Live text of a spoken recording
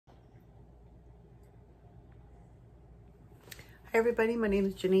Hi everybody, my name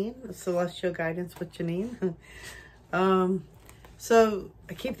is Jaeneen, Celestial Guidance with Jaeneen. So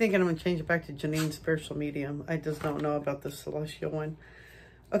I keep thinking I'm gonna change it back to Jaeneen Spiritual Medium. I just don't know about the Celestial one.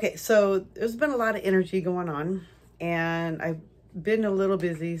 Okay, so there's been a lot of energy going on and I've been a little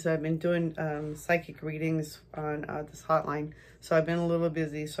busy. So I've been doing psychic readings on this hotline. So I've been a little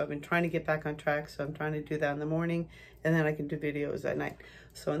busy. So I've been trying to get back on track. So I'm trying to do that in the morning and then I can do videos at night.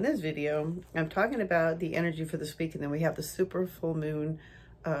 So in this video, I'm talking about the energy for this week. And then we have the super full moon,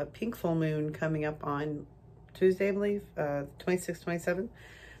 pink full moon coming up on Tuesday, I believe, 26th, 27th.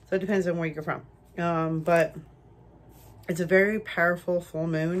 So it depends on where you're from. But it's a very powerful full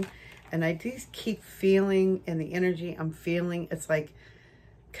moon. And I just keep feeling, and the energy I'm feeling, it's like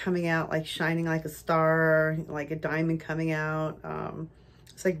coming out, like shining like a star, like a diamond coming out.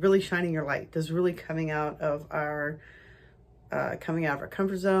 It's like really shining your light. Just really coming out of our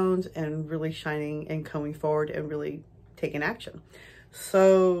comfort zones and really shining and coming forward and really taking action.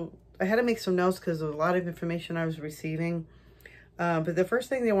 So I had to make some notes because of a lot of information I was receiving. But the first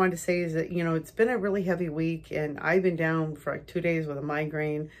thing they wanted to say is that, you know, it's been a really heavy week and I've been down for like 2 days with a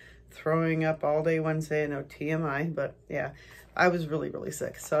migraine, throwing up all day Wednesday. No TMI, but yeah, I was really, really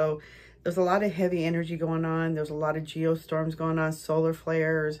sick. So there's a lot of heavy energy going on. There's a lot of geostorms going on, solar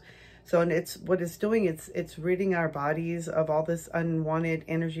flares. So, and it's what it's doing, it's ridding our bodies of all this unwanted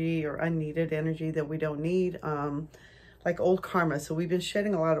energy or unneeded energy that we don't need, like old karma. So we've been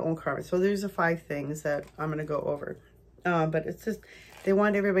shedding a lot of old karma. So there's the 5 things that I'm going to go over. But it's just, they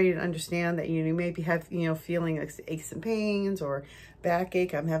want everybody to understand that, you know, you maybe have, you know, feeling like aches and pains or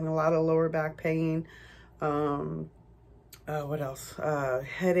backache. I'm having a lot of lower back pain. What else?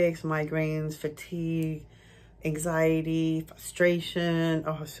 Headaches, migraines, fatigue, anxiety, frustration.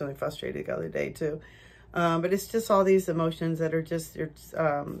 Oh, I was feeling frustrated the other day too. But it's just all these emotions that are just,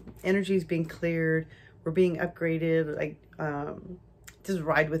 energy is being cleared. We're being upgraded. Like, just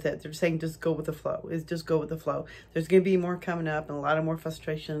ride with it. They're saying just go with the flow. Is just go with the flow. There's going to be more coming up and a lot of more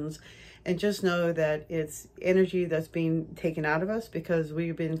frustrations. And just know that it's energy that's being taken out of us because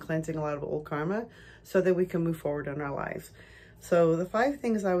we've been cleansing a lot of old karma so that we can move forward in our lives. So the 5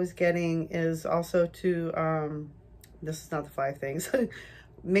 things I was getting is also to, this is not the 5 things.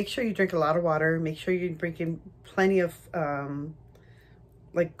 Make sure you drink a lot of water. Make sure you're drinking plenty of,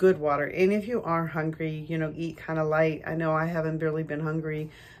 like good water. And if you are hungry, you know, eat kind of light. I know I haven't really been hungry.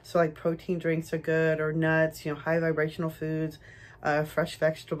 So like protein drinks are good, or nuts, you know, high vibrational foods, fresh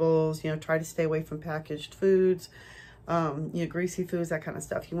vegetables, you know, try to stay away from packaged foods, you know, greasy foods, that kind of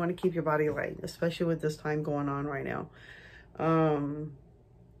stuff. You want to keep your body light, especially with this time going on right now. And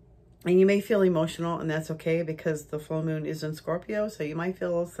you may feel emotional, and that's okay because the full moon is in Scorpio. So you might feel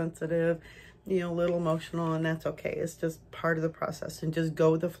a little sensitive, you know, a little emotional, and that's okay. It's just part of the process, and just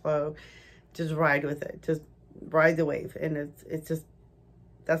go with the flow. Just ride with it. Just ride the wave. And it's just,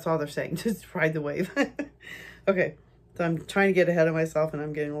 that's all they're saying. Just ride the wave. Okay. So I'm trying to get ahead of myself and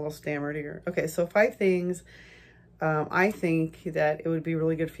I'm getting a little stammered here. Okay. So 5 things. I think that it would be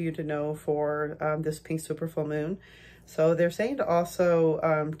really good for you to know for this pink super full moon. So they're saying to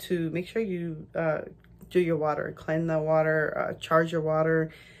also to make sure you do your water, cleanse the water, charge your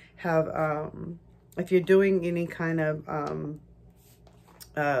water, have, if you're doing any kind of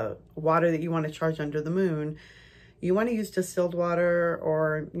water that you want to charge under the moon, you want to use distilled water,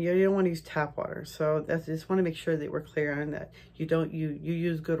 or you don't want to use tap water. So that's, just want to make sure that we're clear on that. You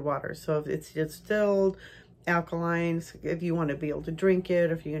use good water. So if it's distilled, alkaline, if you want to be able to drink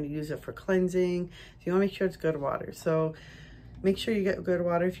it, or if you're going to use it for cleansing, so you want to make sure it's good water. So make sure you get good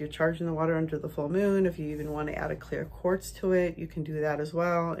water if you're charging the water under the full moon. If you even want to add a clear quartz to it, you can do that as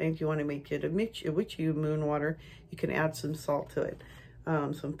well. And if you want to make it a witchy moon water, you can add some salt to it,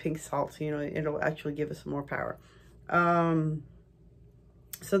 some pink salt. So, you know, it'll actually give us more power.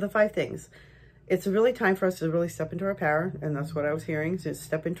 So the 5 things. It's really time for us to really step into our power, and that's what I was hearing. So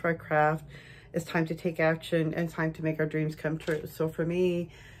step into our craft. It's time to take action and time to make our dreams come true. So for me,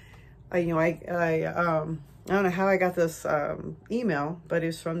 I don't know how I got this email, but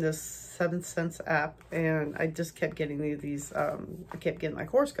it's from this 7th Sense app, and I just kept getting these, I kept getting like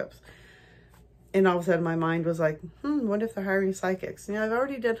horoscopes. And all of a sudden my mind was like, what if they're hiring psychics? You know, I've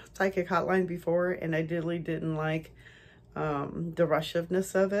already did psychic hotline before, and I really didn't like the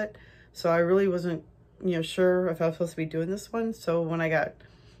rushiveness of it. So I really wasn't, you know, sure if I was supposed to be doing this one. So when I got,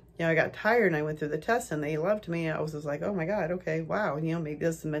 you know, I got tired and I went through the test and they loved me, I was just like, oh my God, okay, wow, you know, maybe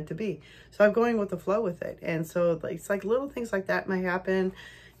this is meant to be. So I'm going with the flow with it. And so like, it's like little things like that might happen.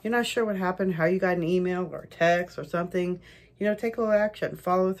 You're not sure what happened, how you got an email or a text or something, you know, take a little action,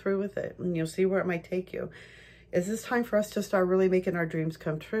 follow through with it, and you'll see where it might take you. is this time for us to start really making our dreams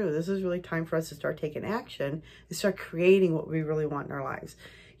come true. This is really time for us to start taking action and start creating what we really want in our lives.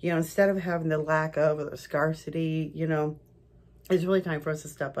 You know, instead of having the lack of or the scarcity, you know, it's really time for us to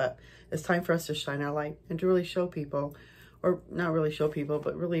step up. It's time for us to shine our light and to really show people, or not really show people,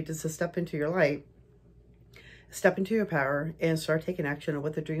 but really just to step into your light, step into your power, and start taking action on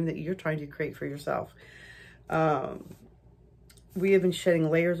what the dream that you're trying to create for yourself. We have been shedding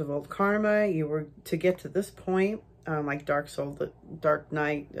layers of old karma. You were to get to this point, like dark soul, the dark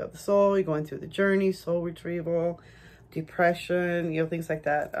night of the soul. You're going through the journey, soul retrieval, depression, you know, things like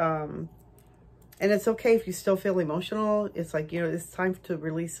that. And it's okay if you still feel emotional. It's like, you know, it's time to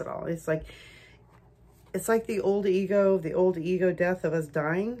release it all. It's like the old ego death of us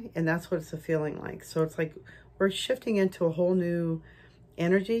dying. And that's what it's feeling like. So it's like we're shifting into a whole new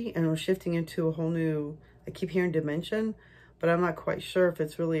energy, and we're shifting into a whole new, I keep hearing dimension, but I'm not quite sure if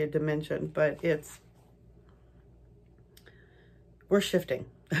it's really a dimension, but we're shifting.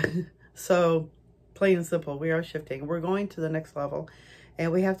 So plain and simple, we are shifting. We're going to the next level.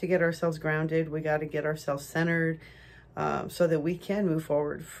 And we have to get ourselves grounded. We got to get ourselves centered so that we can move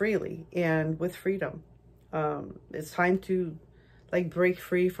forward freely and with freedom. It's time to like break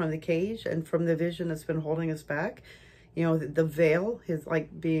free from the cage and from the vision that's been holding us back. You know, the veil is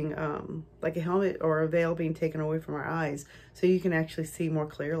like being like a helmet or a veil being taken away from our eyes so you can actually see more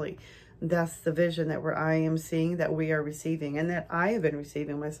clearly. That's the vision that I am seeing, that we are receiving, and that I have been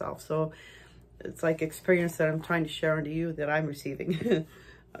receiving myself. So it's like experience that I'm trying to share onto you that I'm receiving.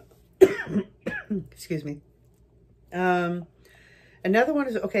 Excuse me. Another one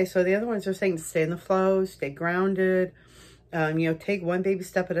is, okay, so the other ones are saying to stay in the flow, stay grounded, you know, take one baby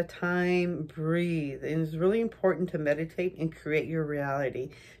step at a time, breathe. And it's really important to meditate and create your reality,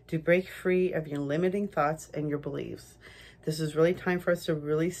 to break free of your limiting thoughts and your beliefs. This is really time for us to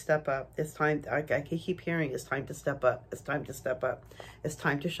really step up. It's time, I keep hearing, it's time to step up. It's time to step up. It's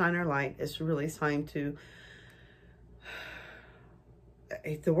time to shine our light. It's really time to,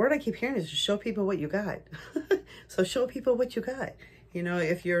 the word I keep hearing is to show people what you got. So show people what you got. You know,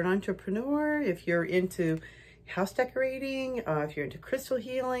 if you're an entrepreneur, if you're into house decorating, if you're into crystal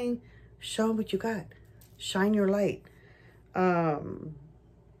healing, show them what you got. Shine your light.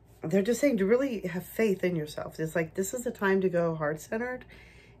 They're just saying to really have faith in yourself. It's like, this is the time to go heart-centered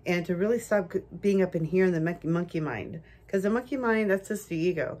and to really stop being up in here in the monkey mind. Because the monkey mind, that's just the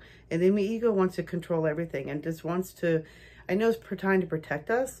ego. And then the ego wants to control everything and just wants to, I know it's trying to protect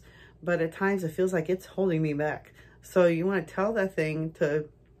us, but at times it feels like it's holding me back. So you want to tell that thing to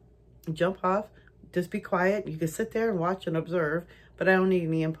jump off, just be quiet. You can sit there and watch and observe, but I don't need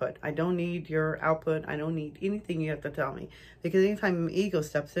any input. I don't need your output. I don't need anything you have to tell me. Because anytime ego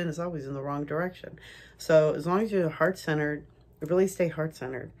steps in, it's always in the wrong direction. So as long as you're heart-centered, really stay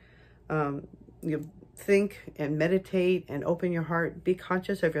heart-centered. You think and meditate and open your heart. Be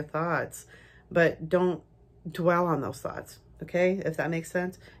conscious of your thoughts, but don't dwell on those thoughts. Okay, if that makes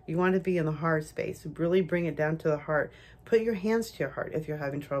sense. You want to be in the heart space. Really bring it down to the heart. Put your hands to your heart if you're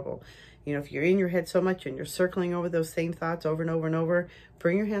having trouble. You know, if you're in your head so much and you're circling over those same thoughts over and over and over,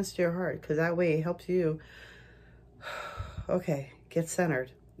 bring your hands to your heart, because that way it helps you, okay, get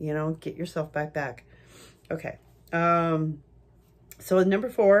centered, you know, get yourself back. Okay. So number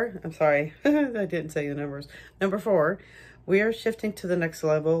 4, I'm sorry, I didn't say the numbers. Number 4, we are shifting to the next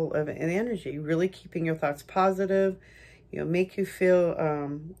level of energy, really keeping your thoughts positive. You know, make you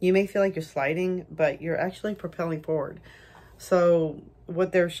feel, you may feel like you're sliding, but you're actually propelling forward. So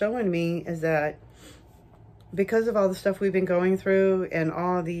what they're showing me is that because of all the stuff we've been going through and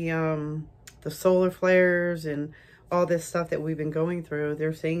all the solar flares and all this stuff that we've been going through,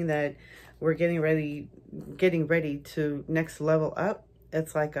 they're saying that we're getting ready to next level up.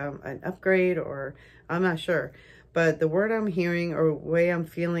 It's like an upgrade, or I'm not sure. But the word I'm hearing, or way I'm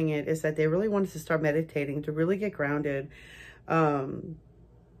feeling it, is that they really want us to start meditating, to really get grounded, to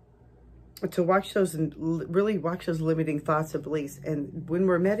watch those, really watch those limiting thoughts and beliefs. And when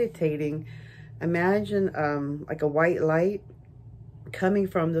we're meditating, imagine like a white light coming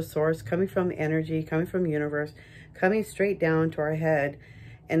from the source, coming from the energy, coming from the universe, coming straight down to our head.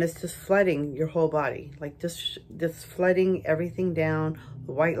 And it's just flooding your whole body, like just flooding everything down,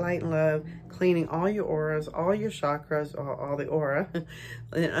 the white light and love, cleaning all your auras, all your chakras, all the aura,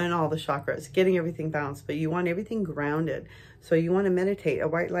 and all the chakras, getting everything balanced. But you want everything grounded. So you want to meditate, a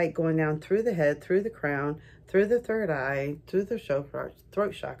white light going down through the head, through the crown, through the third eye, through the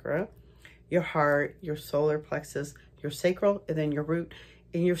throat chakra, your heart, your solar plexus, your sacral, and then your root,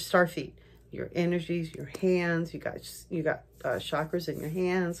 and your star feet. Your energies, your hands, you got chakras in your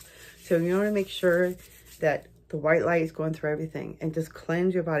hands. So you want to make sure that The white light is going through everything and just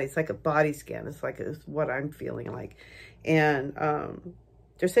cleanse your body. It's like a body scan. It's what I'm feeling like. And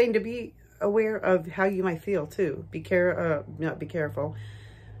they're saying to be aware of how you might feel too. Not be careful.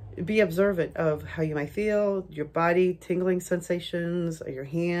 Be observant of how you might feel, your body, tingling sensations, your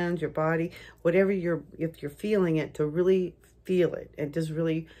hands, your body, whatever if you're feeling it, to really feel it and just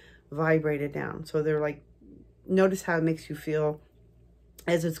really vibrate it down. So they're like, notice how it makes you feel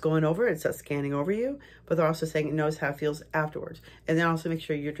as it's going over. It's scanning over you, but they're also saying notice how it feels afterwards. And then also make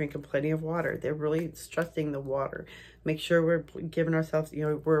sure you're drinking plenty of water. They're really stressing the water. Make sure we're giving ourselves,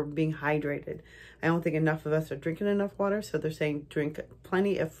 we're being hydrated. I don't think enough of us are drinking enough water. So they're saying drink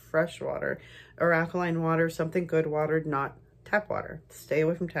plenty of fresh water or alkaline water, something good water, not tap water. Stay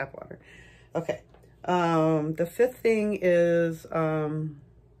away from tap water. Okay. The fifth thing is,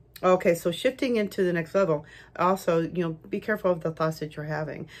 okay, so shifting into the next level. Also, be careful of the thoughts that you're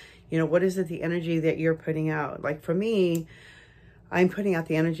having. What is it, the energy that you're putting out? Like for me, I'm putting out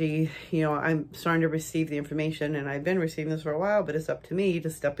the energy, I'm starting to receive the information, and I've been receiving this for a while, but it's up to me to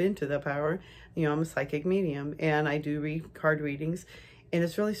step into the power. I'm a psychic medium, and I do read card readings, and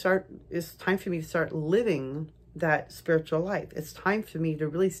it's time for me to start living that spiritual life. It's time for me to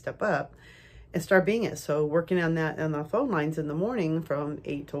really step up and start being it. So working on that on the phone lines in the morning from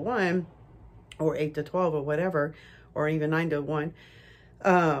 8 to 1 or 8 to 12 or whatever, or even 9 to 1,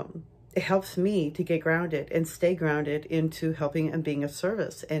 it helps me to get grounded and stay grounded into helping and being of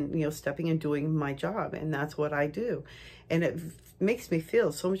service and, stepping and doing my job. And that's what I do. And it makes me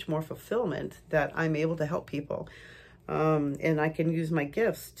feel so much more fulfillment that I'm able to help people. And I can use my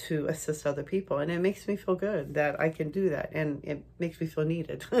gifts to assist other people. And it makes me feel good that I can do that. And it makes me feel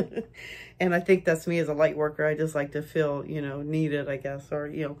needed. And I think that's me as a light worker. I just like to feel, needed, I guess. Or,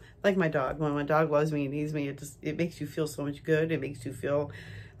 like my dog. When my dog loves me and needs me, it makes you feel so much good. It makes you feel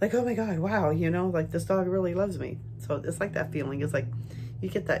like, oh my God, wow, like this dog really loves me. So it's like that feeling. It's like you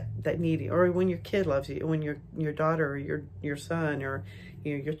get that needy. Or when your kid loves you, when your daughter or your son or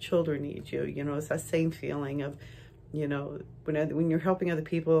your children need you, it's that same feeling of, when you're helping other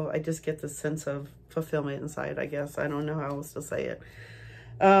people, I just get this sense of fulfillment inside, I guess. I don't know how else to say it.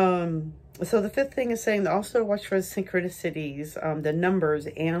 So the fifth thing is saying also watch for synchronicities, the numbers,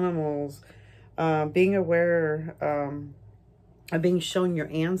 animals, being aware of being shown your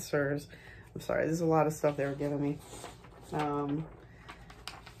answers. I'm sorry, there's a lot of stuff they were giving me.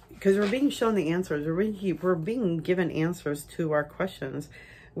 Because we're being shown the answers. We're being given answers to our questions.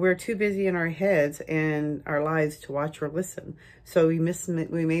 We're too busy in our heads and our lives to watch or listen. So we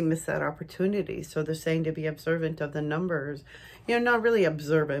may miss that opportunity. So they're saying to be observant of the numbers. Not really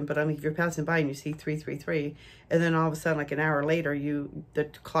observant, but I mean, if you're passing by and you see 333, and then all of a sudden, like an hour later, the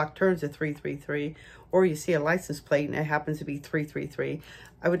clock turns to 333, or you see a license plate and it happens to be 333,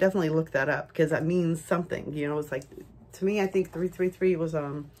 I would definitely look that up because that means something. It's like, to me, I think 333 was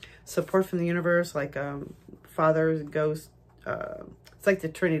support from the universe, like Father, Ghost, it's like the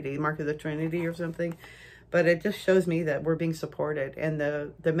Trinity, mark of the Trinity or something. But it just shows me that we're being supported. And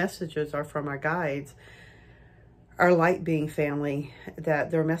the messages are from our guides, our light being family,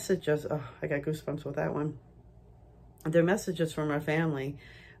 that their messages, oh, I got goosebumps with that one. Their messages from our family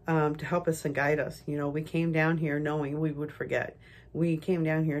to help us and guide us. We came down here knowing we would forget. We came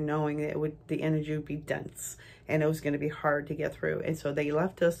down here knowing that the energy would be dense and it was going to be hard to get through. And so they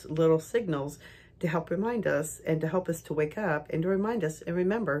left us little signals to help remind us and to help us to wake up and to remind us and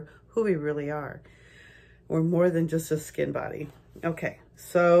remember who we really are. We're more than just a skin body. Okay,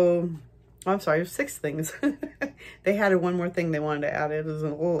 so, I'm sorry, there's 6 things. They had one more thing they wanted to add. It was a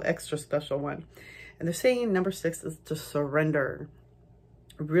little extra special one. And they're saying number 6 is to surrender.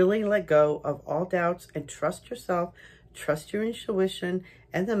 Really let go of all doubts and trust yourself, trust your intuition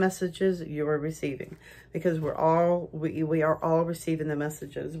and the messages you are receiving, because we are all receiving the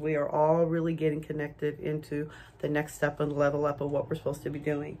messages. We are all really getting connected into the next step and level up of what we're supposed to be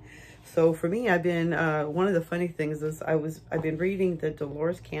doing. So for me, I've been one of the funny things is I've been reading the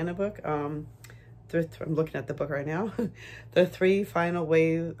Dolores Cannon book. I'm looking at the book right now. The 3 final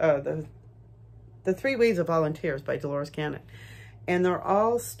ways, the 3 ways of volunteers by Dolores Cannon. And they're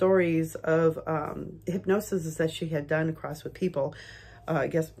all stories of hypnosis that she had done across with people, I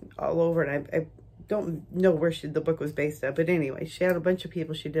guess all over. And I don't know where the book was based at. But anyway, she had a bunch of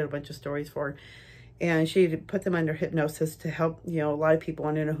people she did a bunch of stories for. And she put them under hypnosis to help, a lot of people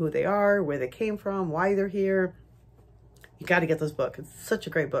want to know who they are, where they came from, why they're here. You got to get this book. It's such a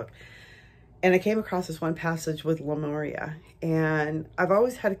great book. And I came across this one passage with Lemuria. And I've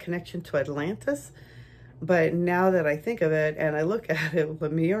always had a connection to Atlantis. But now that I think of it and I look at it,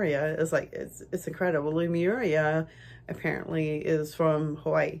 Lemuria is like, it's incredible. Lemuria apparently is from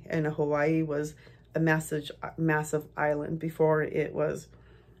Hawaii, and Hawaii was a massive island before it was,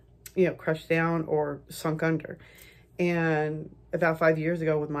 you know, crushed down or sunk under. And about 5 years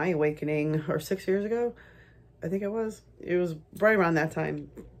ago with my awakening, or 6 years ago, I think it was right around that time.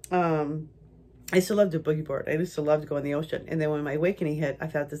 I used to love to boogie board. I used to love to go in the ocean. And then when my awakening hit, I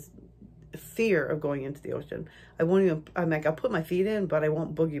felt this fear of going into the ocean. I'm like, I'll put my feet in, but I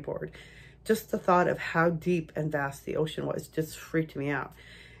won't boogie board. Just the thought of how deep and vast the ocean was just freaked me out.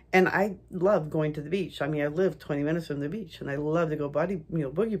 And I love going to the beach. I mean, I live 20 minutes from the beach, and I love to go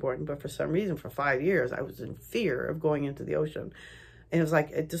boogie boarding. But for some reason, for 5 years, I was in fear of going into the ocean. And it was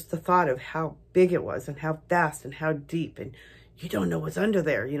like, just the thought of how big it was and how vast and how deep, and you don't know what's under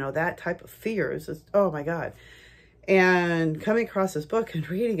there. You know, that type of fear is just, oh my God. And coming across this book and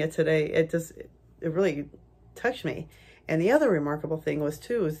reading it today, it really touched me. And the other remarkable thing was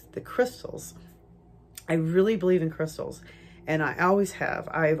too, is the crystals. I really believe in crystals. And I always have.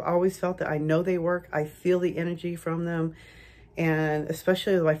 I've always felt that I know they work. I feel the energy from them. And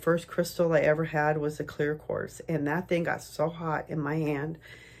especially my first crystal I ever had was a clear quartz. And that thing got so hot in my hand.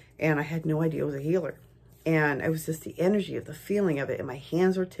 And I had no idea it was a healer. And it was just the energy of the feeling of it. And my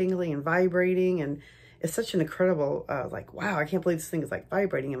hands were tingling and vibrating. And it's such an incredible, like, wow, I can't believe this thing is like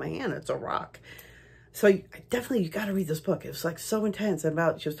vibrating in my hand. It's a rock. So you got to read this book. It was like so intense.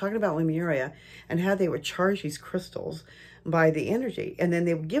 She was talking about Lemuria and how they would charge these crystals by the energy, and then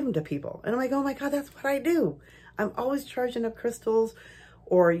they would give them to people. And I'm like, oh my God, that's what I do. I'm always charging up crystals,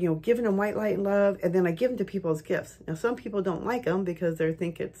 or, you know, giving them white light and love, and then I give them to people as gifts. Now, some people don't like them because they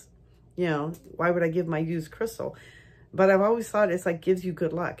think it's, you know, why would I give my used crystal? But I've always thought it's like gives you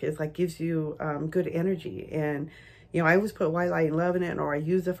good luck. It's like gives you good energy. And, you know, I always put white light and love in it, or I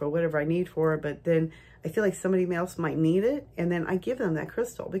use it for whatever I need for it. But then I feel like somebody else might need it, and then I give them that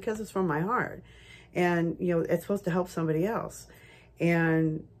crystal because it's from my heart. And, you know, it's supposed to help somebody else.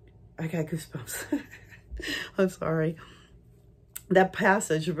 And I got goosebumps. I'm sorry. That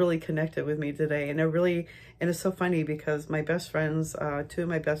passage really connected with me today. And it's so funny because my best friends, two of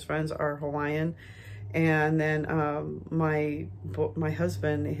my best friends are Hawaiian. And then my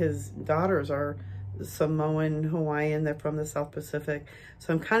husband, his daughters are Samoan, Hawaiian. They're from the South Pacific.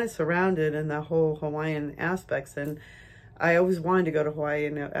 So I'm kind of surrounded in the whole Hawaiian aspects. And I always wanted to go to Hawaii,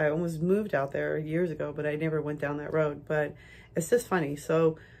 and I almost moved out there years ago, but I never went down that road. But it's just funny.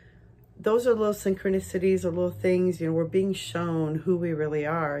 So those are little synchronicities or little things, you know, we're being shown who we really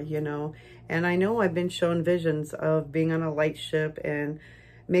are, you know. And I know I've been shown visions of being on a light ship and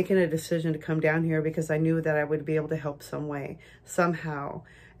making a decision to come down here because I knew that I would be able to help some way, somehow.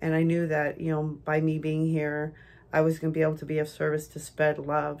 And I knew that, you know, by me being here, I was going to be able to be of service to spread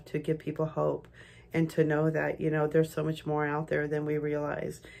love, to give people hope, and to know that, you know, there's so much more out there than we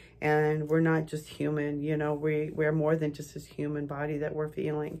realize. And we're not just human, you know, we're more than just this human body that we're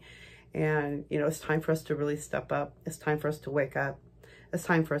feeling. And, you know, it's time for us to really step up. It's time for us to wake up. It's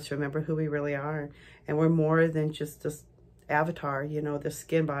time for us to remember who we really are. And we're more than just this avatar, you know, the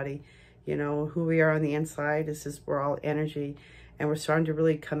skin body. You know, who we are on the inside is just, we're all energy. And we're starting to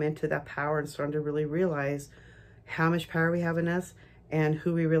really come into that power and starting to really realize how much power we have in us and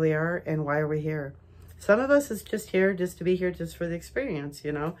who we really are and why are we here. Some of us is just here just to be here just for the experience,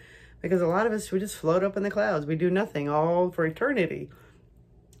 you know, because a lot of us, we just float up in the clouds. We do nothing all for eternity.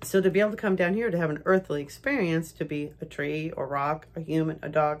 So to be able to come down here to have an earthly experience, to be a tree or rock, a human, a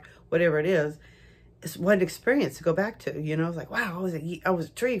dog, whatever it is what an experience to go back to, you know. It's like, wow, I was a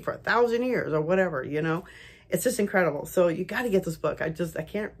tree for 1,000 years or whatever, you know. It's just incredible. So you got to get this book. I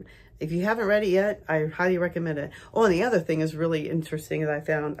can't, if you haven't read it yet, I highly recommend it. Oh, and the other thing is really interesting that I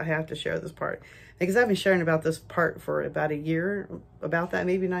found, I have to share this part, because I've been sharing about this part for about a year, about that,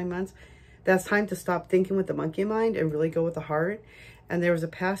 maybe 9 months. That's time to stop thinking with the monkey mind and really go with the heart. And there was a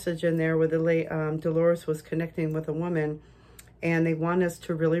passage in there where the late Dolores was connecting with a woman, and they want us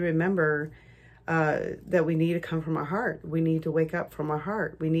to really remember that we need to come from our heart. We need to wake up from our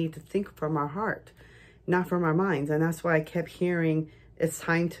heart. We need to think from our heart, not from our minds. And that's why I kept hearing it's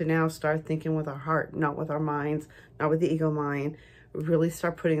time to now start thinking with our heart, not with our minds, not with the ego mind. Really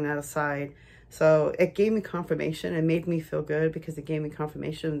start putting that aside. So it gave me confirmation. It made me feel good because it gave me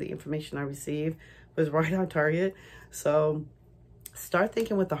confirmation. The information I received was right on target. So start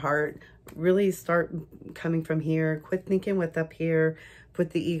thinking with the heart. Really start coming from here. Quit thinking with up here,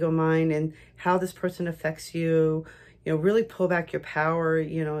 with the ego mind and how this person affects you. You know, really pull back your power,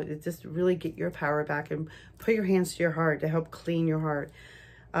 you know, just really get your power back and put your hands to your heart to help clean your heart.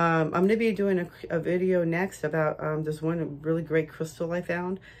 I'm going to be doing a video next about this one really great crystal I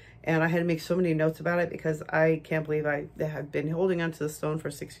found. And I had to make so many notes about it because I can't believe I have been holding onto the stone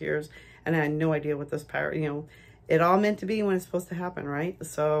for 6 years. And I had no idea what this power, you know, it all meant to be when it's supposed to happen, right?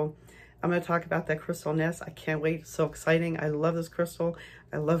 So I'm going to talk about that crystal nest. I can't wait. It's so exciting. I love this crystal.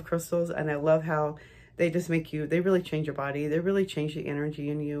 I love crystals, and I love how they just make you, they really change your body. They really change the energy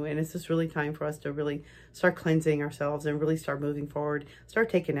in you. And it's just really time for us to really start cleansing ourselves and really start moving forward, start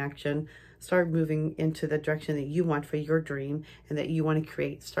taking action, start moving into the direction that you want for your dream and that you want to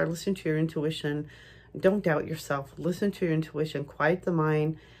create. Start listening to your intuition. Don't doubt yourself. Listen to your intuition. Quiet the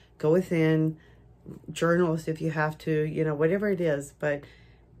mind. Go within. Journal if you have to, you know, whatever it is. But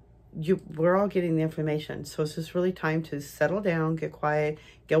we're all getting the information. So it's just really time to settle down, get quiet,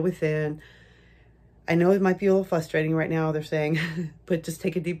 go within. I know it might be a little frustrating right now, they're saying, but just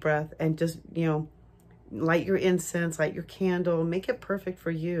take a deep breath and just, you know, light your incense, light your candle, make it perfect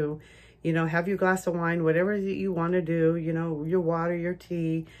for you. You know, have your glass of wine, whatever you want to do, you know, your water, your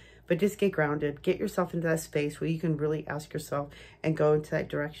tea, but just get grounded. Get yourself into that space where you can really ask yourself and go into that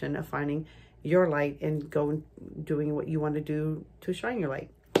direction of finding your light and go doing what you want to do to shine your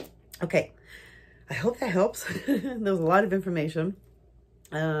light. Okay, I hope that helps. There was a lot of information.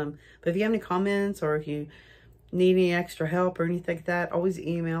 But if you have any comments or if you need any extra help or anything like that, always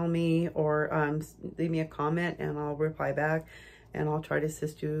email me or leave me a comment and I'll reply back and I'll try to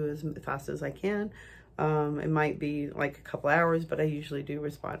assist you as fast as I can. It might be like a couple hours, but I usually do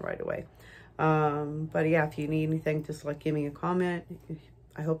respond right away. But yeah, if you need anything, just like give me a comment.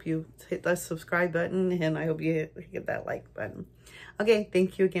 I hope you hit that subscribe button and I hope you hit that like button. Okay,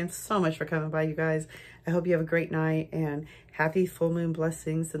 thank you again so much for coming by, you guys. I hope you have a great night and happy full moon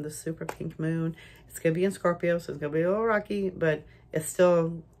blessings in the super pink moon. It's going to be in Scorpio, so it's going to be a little rocky, but it's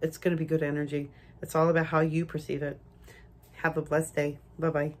going to be good energy. It's all about how you perceive it. Have a blessed day.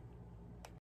 Bye-bye.